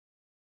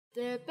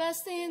The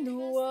best in the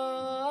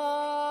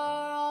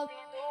world,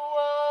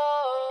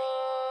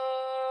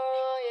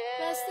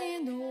 best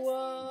in the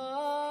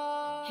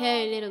world.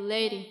 Hey little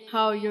lady,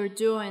 how you're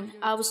doing?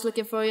 I was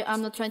looking for you,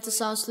 I'm not trying to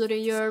sound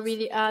slutty. You're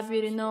really a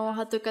beauty, know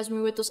how to catch me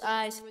with those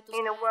eyes. In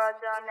a world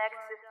don't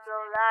exist so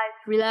life.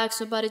 Relax,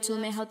 somebody told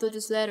me how to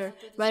this letter.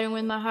 Writing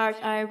with my heart,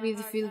 I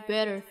really feel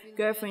better.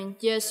 Girlfriend,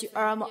 yes you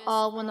are my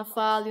all, wanna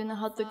fall. You know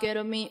how to get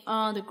on me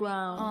on the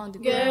ground.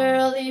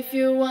 Girl, if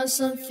you want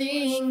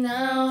something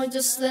now,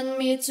 just let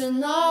me to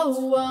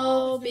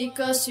know,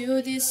 because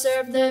you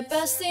deserve the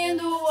best in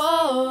the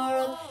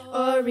world.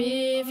 Or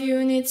if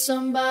you need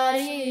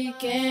somebody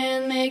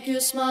can make you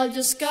smile,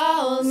 just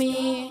call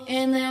me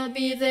and I'll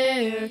be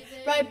there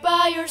right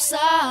by your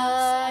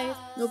side.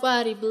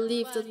 Nobody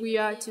believed that we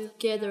are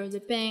together. The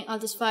pain, all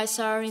these fights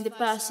are in the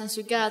past since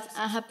you got.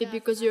 I'm happy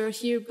because you're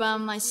here by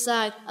my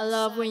side. I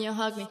love when you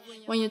hug me,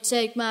 when you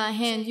take my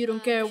hand. You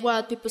don't care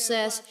what people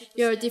says.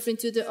 You're different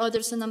to the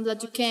others and I'm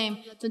glad you came.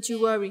 Don't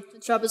you worry,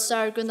 troubles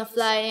are gonna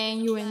fly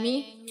and you and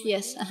me,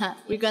 yes,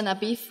 we're gonna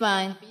be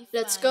fine.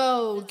 Let's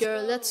go,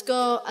 girl, let's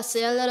go. I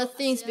say a lot of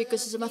things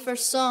because it's my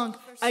first song.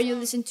 Are you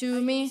listening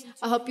to me?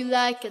 I hope you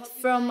like it,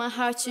 from my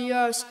heart to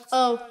yours.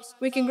 Oh,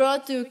 we can grow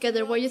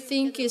together, what you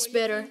think is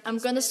better. I'm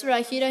gonna start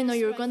right here, I know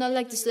you're gonna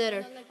like this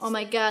letter. Oh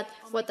my god,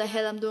 what the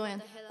hell I'm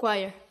doing?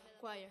 Choir.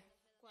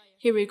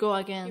 Here we go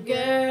again.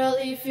 Girl,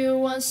 if you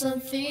want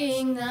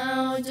something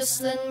now,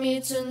 just let me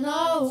to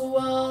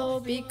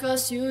know,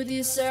 because you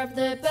deserve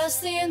the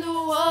best in the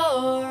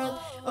world.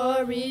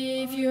 Or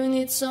if you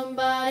need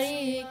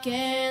somebody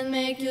can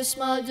make you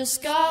smile,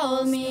 just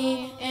call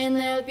me and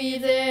I'll be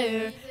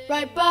there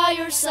right by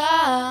your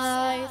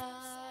side.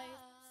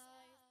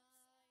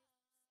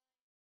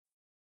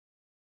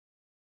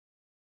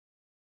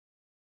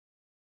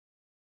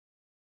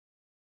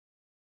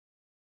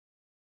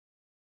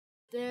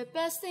 The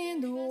best in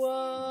the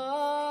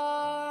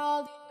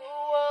world,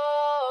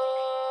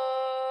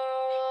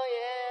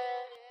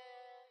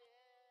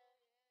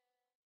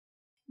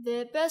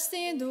 yeah. The best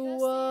in the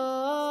world,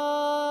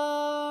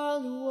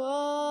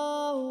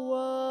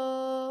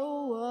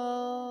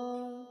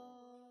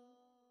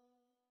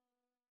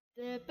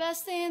 The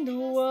best in the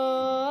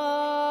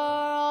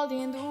world,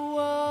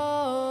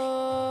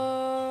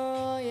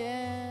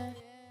 yeah.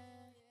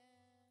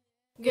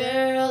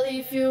 Girl,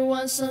 if you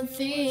want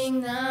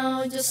something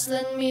now, just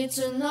let me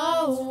to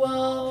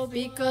know,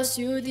 because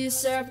you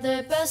deserve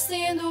the best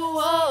in the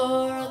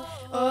world.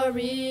 Or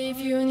if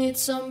you need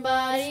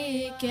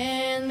somebody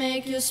can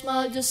make you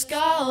smile, just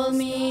call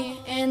me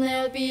and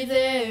I'll be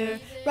there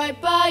right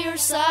by your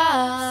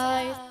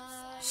side.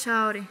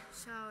 Shouty,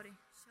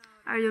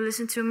 are you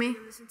listening to me?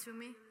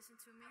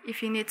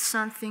 If you need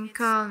something,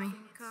 call me.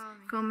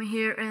 Come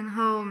here and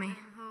hold me.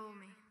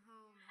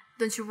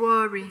 Don't you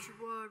worry,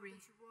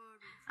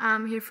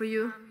 I'm here for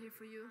you.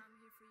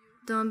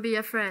 Don't be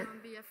afraid.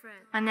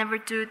 I never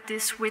do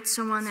this with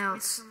someone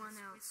else.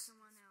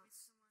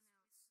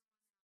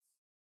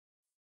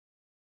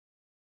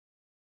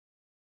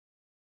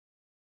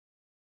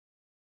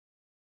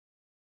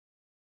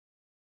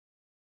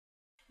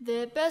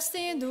 The best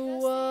in the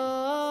world,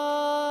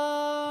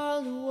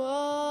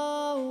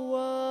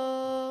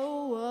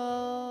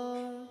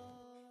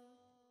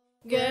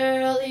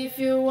 Girl, if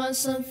you want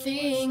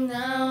something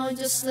now,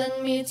 just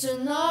let me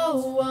to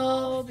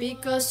know,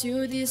 because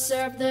you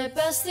deserve the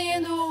best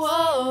in the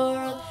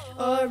world.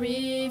 Or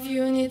if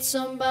you need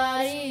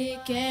somebody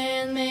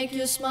can make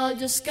you smile,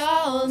 just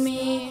call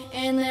me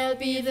and I'll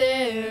be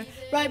there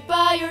right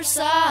by your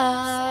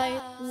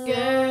side.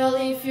 Girl,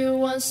 if you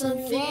want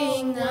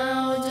something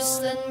now,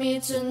 just let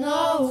me to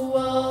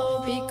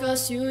know,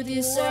 because you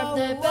deserve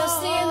the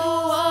best in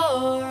the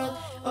world.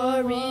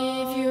 Or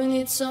if you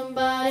need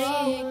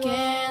somebody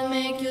can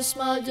make you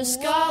smile,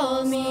 just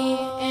call me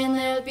and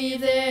I'll be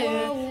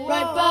there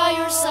right by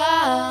your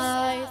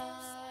side.